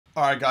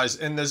Alright guys,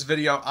 in this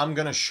video I'm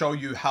going to show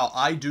you how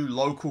I do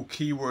local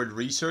keyword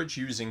research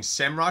using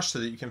Semrush so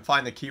that you can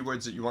find the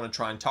keywords that you want to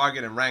try and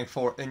target and rank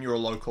for in your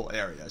local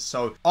area.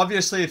 So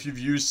obviously if you've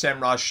used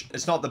Semrush,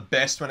 it's not the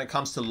best when it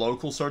comes to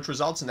local search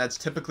results, and that's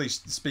typically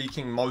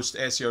speaking most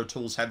SEO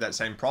tools have that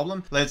same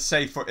problem. Let's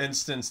say for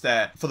instance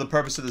that for the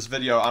purpose of this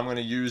video I'm going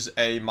to use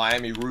a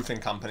Miami roofing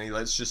company.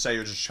 Let's just say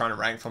you're just trying to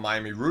rank for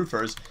Miami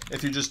roofers.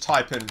 If you just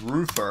type in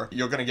roofer,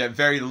 you're going to get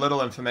very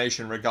little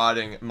information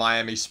regarding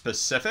Miami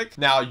specific.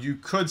 Now you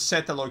could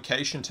set the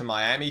location to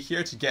Miami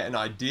here to get an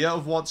idea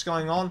of what's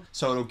going on.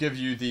 So it'll give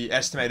you the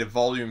estimated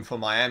volume for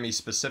Miami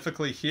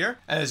specifically here.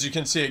 And as you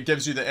can see, it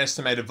gives you the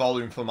estimated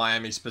volume for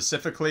Miami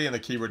specifically and the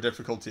keyword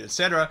difficulty,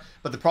 etc.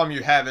 But the problem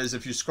you have is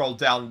if you scroll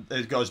down,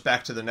 it goes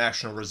back to the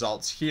national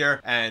results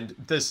here. And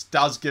this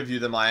does give you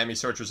the Miami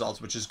search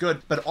results, which is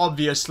good. But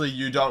obviously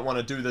you don't want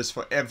to do this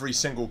for every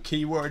single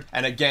keyword.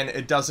 And again,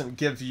 it doesn't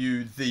give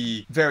you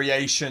the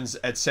variations,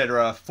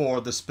 etc.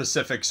 for the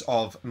specifics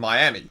of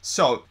Miami.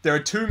 So there are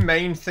two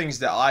main things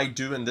that I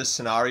do in this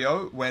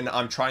scenario when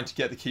I'm trying to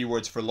get the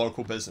keywords for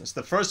local business.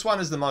 The first one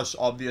is the most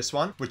obvious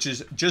one, which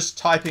is just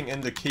typing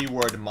in the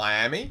keyword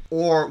Miami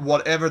or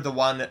whatever the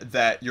one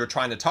that you're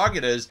trying to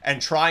target is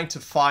and trying to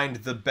find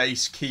the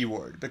base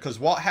keyword. Because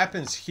what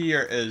happens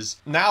here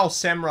is now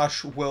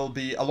Semrush will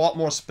be a lot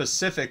more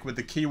specific with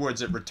the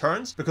keywords it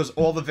returns because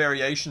all the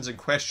variations and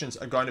questions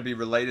are going to be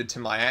related to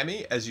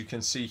Miami, as you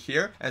can see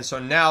here. And so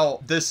now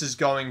this is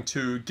going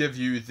to give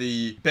you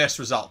the best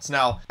results.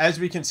 Now, as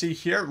we can see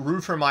here,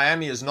 roofer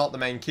Miami is not the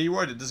main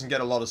keyword. It doesn't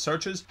get a lot of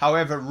searches.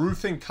 However,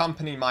 roofing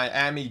company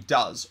Miami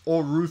does,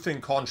 or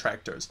roofing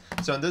contractors.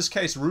 So in this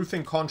case,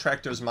 roofing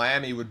contractors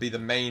Miami would be the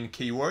main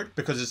keyword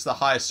because it's the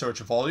highest search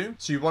volume.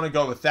 So you want to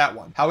go with that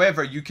one.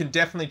 However, you can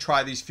definitely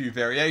try these few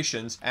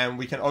variations, and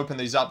we can open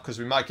these up because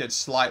we might get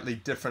slightly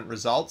different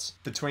results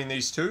between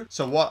these two.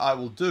 So what I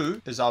will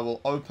do is I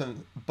will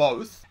open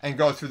both and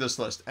go through this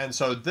list. And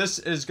so this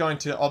is going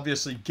to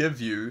obviously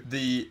give you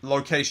the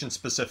location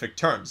specific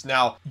terms.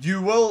 Now,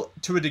 you will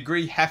to a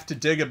degree have to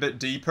dig a bit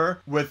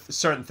deeper with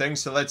certain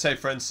things. So let's say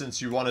for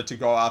instance you wanted to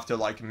go after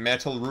like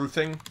metal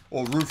roofing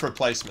or roof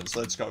replacements.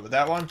 Let's go with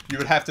that one. You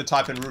would have to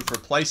type in roof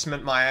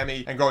replacement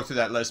Miami and go through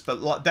that list,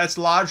 but that's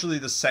largely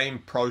the same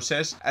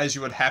process as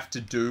you would have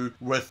to do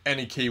with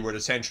any keyword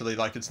essentially.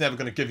 Like it's never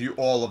going to give you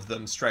all of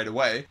them straight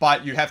away,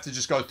 but you have to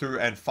just go through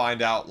and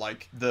find out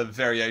like the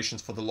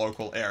variations for the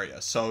local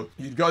area. So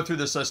you'd go through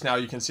this list. Now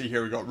you can see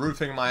here we've got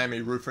roofing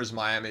Miami, roofers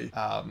Miami,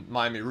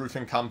 Miami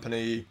roofing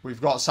company.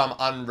 We've got some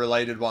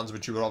unrelated ones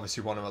which you would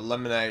obviously want to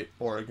eliminate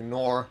or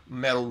ignore.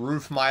 Metal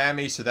roof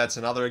Miami, so that's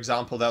another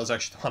example. That was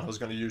actually the one I was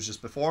going to use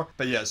just before.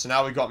 But yeah, so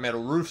now we've got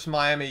metal roofs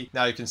Miami.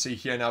 Now you can see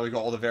here, now we've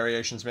got all the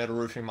variations. Metal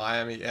roofing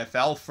Miami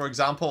FL, for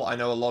example. I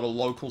know a lot of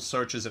local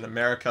searches in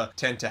America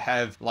tend to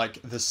have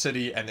like the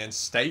city and then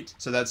state,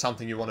 so that's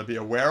something you want to be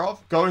aware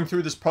of. Going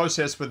through this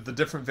process with the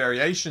different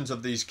variations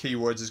of these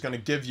keywords is going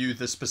to give you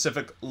the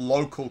specific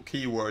local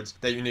keywords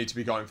that you need to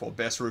be going for.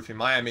 Best roofing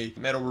Miami,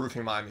 metal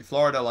roofing Miami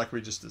Florida, like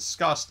we just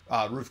discussed,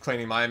 roof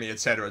cleaning Miami,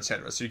 etc.,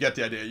 etc. So you get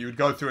the idea. You would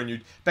go through and you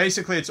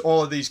basically, it's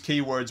all of these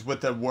keywords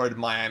with the word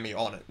Miami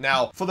on it.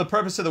 Now, for the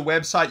purpose of the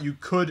website, you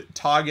could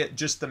target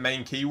just the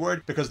main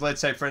keyword, because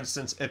let's say for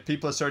instance, if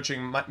people are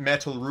searching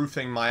metal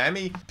roofing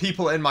Miami,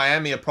 people in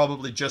Miami are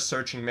probably just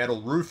searching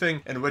metal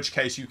roofing, in which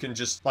case you can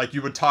just like,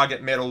 you would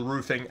target metal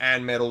roofing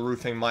and metal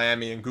roofing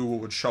Miami, and Google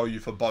would show you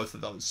for both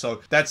of those.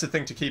 So that's the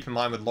thing to keep in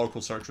mind with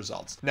local search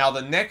results. Now,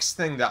 the next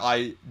thing that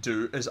I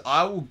do is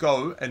I will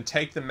go and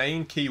take the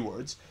main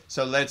keywords.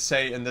 So let's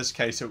say in this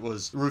case it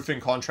was roofing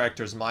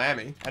contractors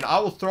Miami, and I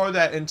will throw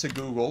that into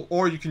Google,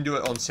 or you can do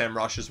it on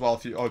Semrush as well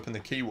if you open the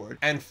keyword,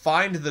 and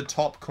find the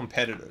top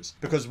competitors.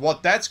 Because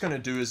what that's going to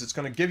do is it's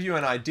going to give you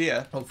an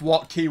idea of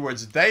what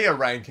keywords they are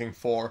ranking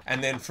for,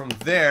 and then from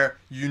there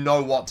you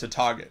know what to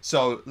target.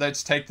 So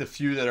let's take the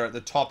few that are at the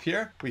top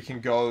here. We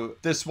can go,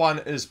 this one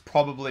is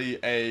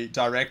probably a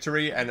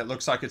directory and it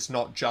looks like it's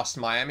not just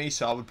Miami,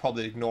 so I would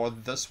probably ignore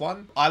this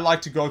one. I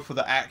like to go for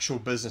the actual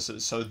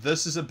businesses. So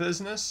this is a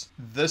business,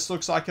 this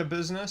looks like a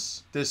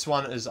business, this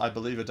one is I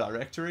believe a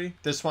directory,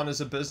 this one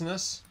is a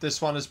business,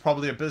 this one is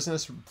probably a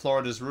business,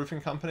 Florida's roofing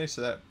company,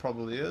 so that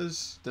probably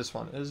is, this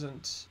one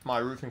isn't, my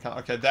roofing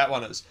company, okay, that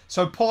one is.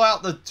 So pull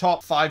out the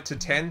top 5 to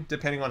 10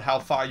 depending on how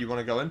far you want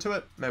to go into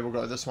it. Maybe we'll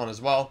go this one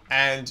as well.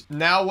 And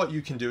now what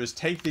you can do is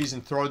take these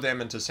and throw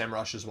them into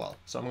Semrush as well.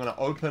 So I'm going to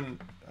open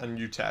a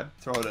new tab,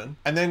 throw it in,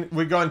 and then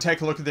we go and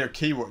take a look at their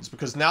keywords,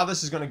 because now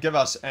this is going to give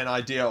us an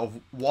idea of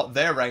what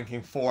they're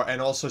ranking for,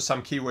 and also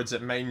some keywords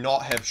that may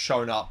not have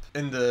shown up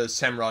in the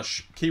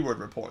Semrush keyword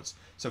reports.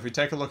 So if we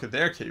take a look at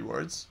their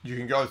keywords, you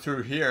can go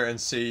through here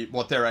and see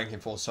what they're ranking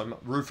for. So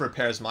roof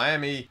repairs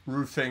Miami,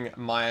 roofing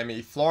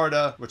Miami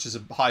Florida, which is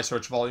a high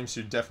search volume,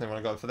 so you definitely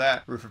want to go for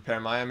that. Roof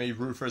repair Miami,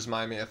 roofers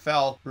Miami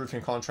FL,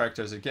 roofing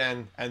contractors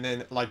again, and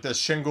then like the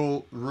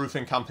shingle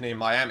roofing company in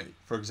Miami,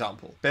 for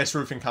example. Best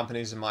roofing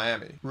companies in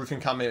Miami. roofing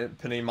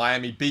company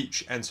Miami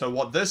Beach. And so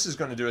what this is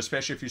going to do,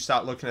 especially if you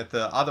start looking at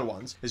the other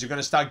ones, is you're going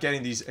to start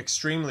getting these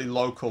extremely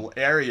local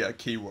area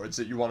keywords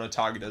that you want to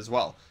target as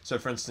well. So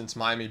for instance,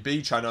 Miami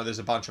Beach, I know there's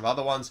a bunch of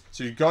other ones.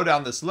 So you go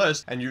down this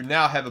list and you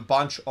now have a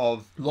bunch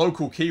of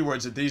local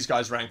keywords that these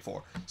guys rank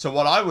for. So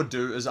what I would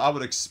do is I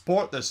would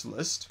export this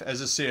list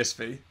as a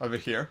CSV over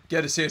here,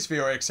 get a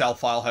CSV or Excel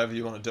file, however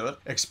you want to do it,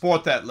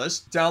 export that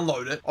list,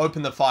 download it,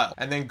 open the file,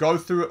 and then go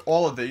through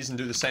all of these and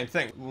do the same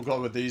thing. We'll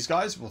go with these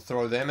guys, we'll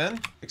throw them in,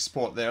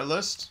 export their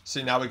list.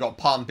 See, now we got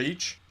Palm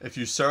Beach. If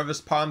you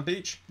service Palm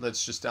Beach,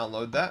 let's just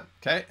download that.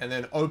 Okay, and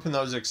then open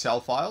those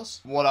Excel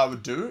files. What I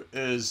would do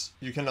is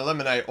you can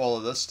eliminate all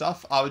of this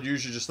stuff. I would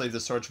usually just leave the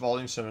search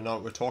volume so we know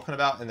what we're talking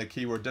about and the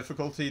keyword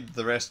difficulty.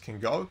 The rest can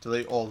go.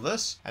 Delete all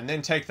this and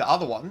then take the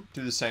other one,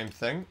 do the same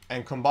thing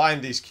and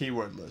combine these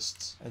keyword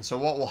lists. And so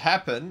what will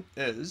happen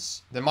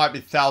is there might be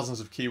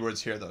thousands of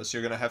keywords here though, so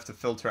you're going to have to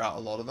filter out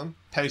a lot of them,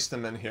 paste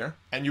them in here.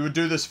 And you would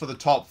do this for the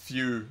top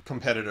few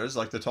competitors,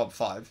 like the top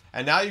 5.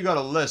 And now you got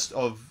a list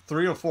of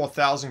 3,000 or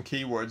 4,000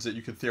 keywords that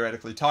you could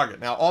theoretically target.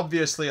 Now,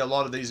 obviously, a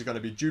lot of these are going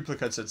to be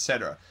duplicates,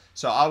 etc.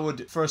 So I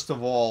would, first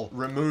of all,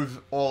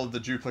 remove all of the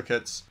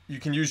duplicates. You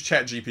can use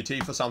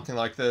ChatGPT for something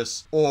like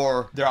this,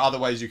 or there are other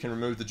ways you can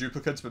remove the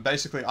duplicates, but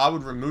basically I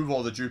would remove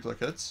all the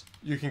duplicates.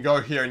 You can go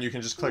here and you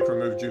can just click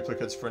remove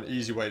duplicates for an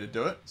easy way to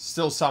do it.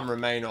 Still some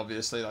remain,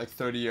 obviously, like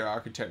 30-year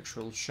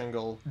architectural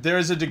shingle. There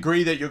is a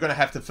degree that you're going to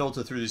have to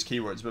filter through these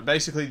keywords, but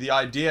basically the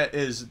idea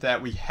is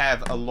that we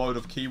have a load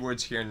of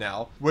keywords here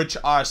now, which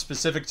are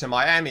specific to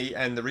Miami,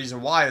 and the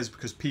reason why is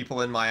because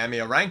people in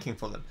Miami are ranking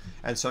for them.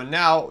 And so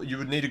now you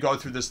would need to go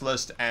through this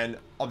list and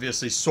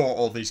obviously sort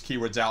all these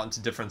keywords out into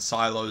different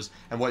silos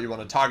and what you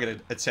want to target,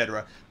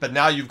 etc. But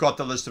now you've got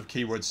the list of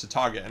keywords to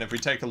target. And if we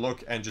take a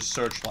look and just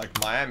search like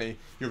Miami,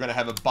 you're going to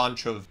have a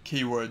bunch of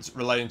keywords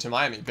relating to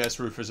Miami. Best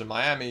roofers in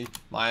Miami,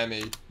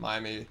 Miami,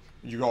 Miami.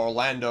 You got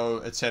Orlando,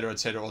 etc.,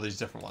 all these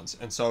different ones.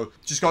 And so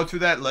just go through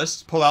that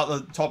list, pull out the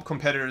top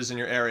competitors in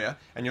your area,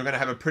 and you're going to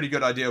have a pretty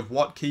good idea of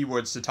what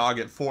keywords to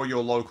target for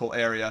your local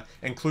area,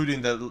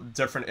 including the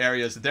different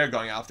areas that they're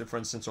going after. For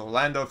instance,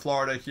 Orlando,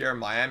 Florida here,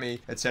 Miami,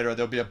 etc.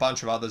 There'll be a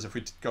bunch of others if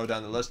we go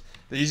down the list.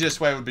 The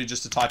easiest way would be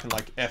just to type in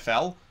like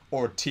FL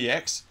or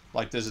TX.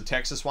 Like there's a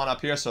Texas one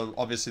up here, so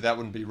obviously that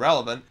wouldn't be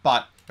relevant.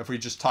 But if we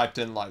just typed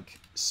in like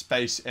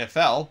space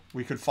FL,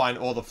 we could find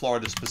all the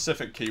Florida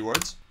specific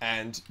keywords,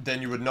 and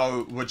then you would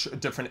know which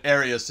different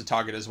areas to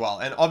target as well.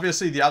 And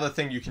obviously the other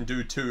thing you can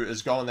do too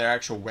is go on their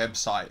actual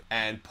website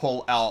and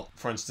pull out,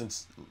 for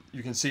instance,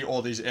 you can see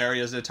all these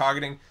areas they're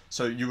targeting.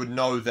 So you would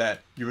know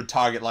that you would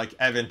target like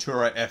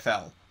Aventura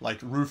FL, like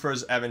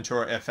roofers,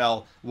 Aventura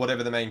FL,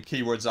 whatever the main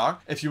keywords are.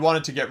 If you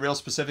wanted to get real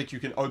specific, you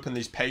can open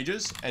these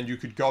pages and you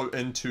could go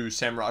into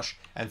Semrush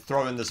and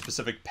throw in the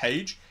specific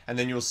page, and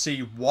then you'll see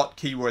what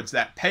keywords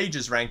that page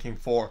is ranking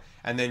for,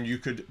 and then you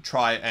could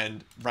try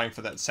and rank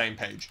for that same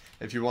page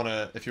if you want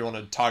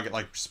to target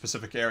like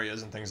specific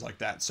areas and things like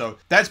that. So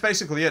that's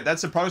basically it.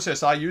 That's the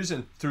process I use,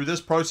 and through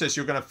this process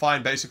you're going to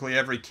find basically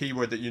every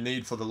keyword that you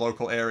need for the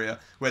local area,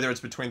 whether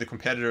it's between the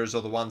competitors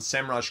or the ones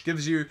Semrush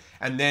gives you,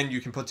 and then you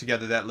can put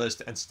together that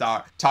list and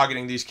start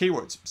targeting these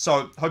keywords.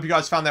 So hope you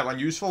guys found that one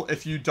useful.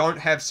 If you don't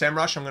have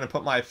Semrush, I'm going to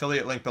put my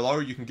affiliate link below.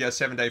 You can get a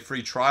 7-day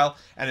free trial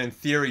and in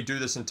theory do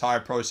this entire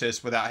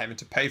process without having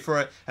to pay for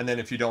it, and then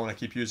if you don't want to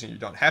keep using it, you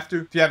don't have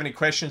to. If you have any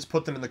questions,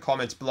 put them in the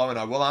comments below and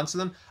I will answer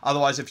them.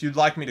 Otherwise, if you'd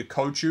like me to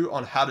coach you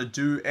on how to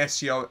do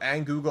SEO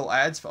and Google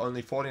ads for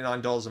only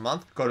 $49 a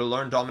month, go to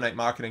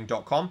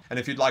learndominatemarketing.com. And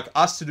if you'd like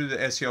us to do the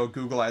SEO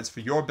Google ads for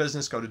your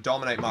business, go to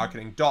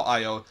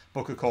dominatemarketing.io,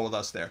 book a call with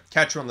us there.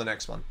 Catch you on the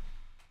next one.